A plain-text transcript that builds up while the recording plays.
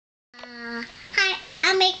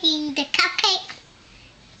I'm making the cupcake.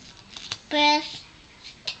 First,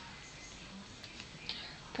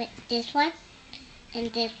 put this one,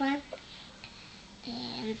 and this one,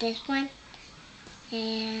 and this one,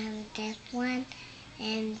 and this one,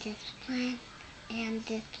 and this one, and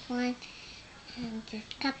this one, and this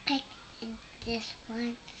cupcake, and this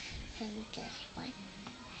one, and this one.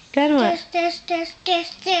 Then what? Stir, stir, stir,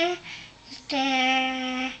 stir,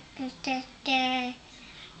 stir, stir, stir.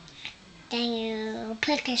 Then you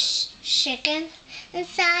put the chicken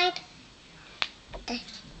inside. A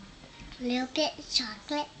little bit of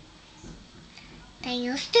chocolate. Then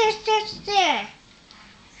you stir, stir, stir.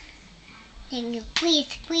 Then you squeeze,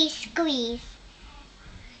 squeeze, squeeze.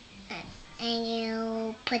 And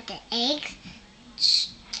you put the eggs.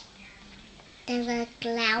 Then the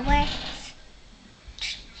flour.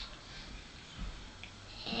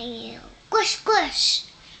 And you squish, squish.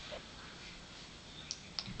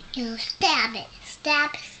 You stab it,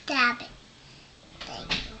 stab, stab it.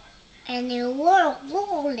 And you roll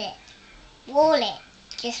it, roll it.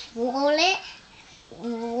 Just roll it,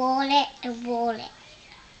 roll it, and roll it.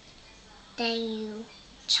 Then you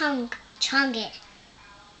chunk it, chunk it,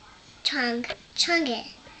 chunk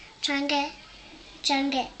it, chunk it.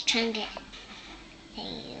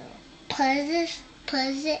 Then you push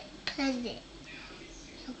it.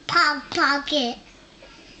 You pop it.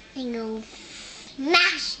 And you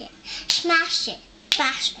smash it, smash it.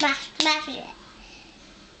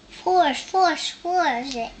 Force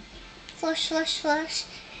it. Force.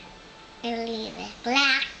 And leave it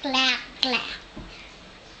black.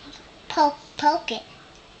 Poke it.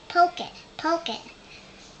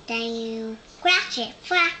 Then you scratch it.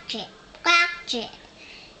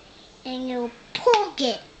 And you poke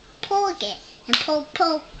it. And poke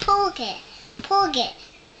it.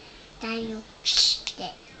 Then you shake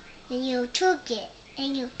it. And you took it.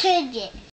 And you turn it.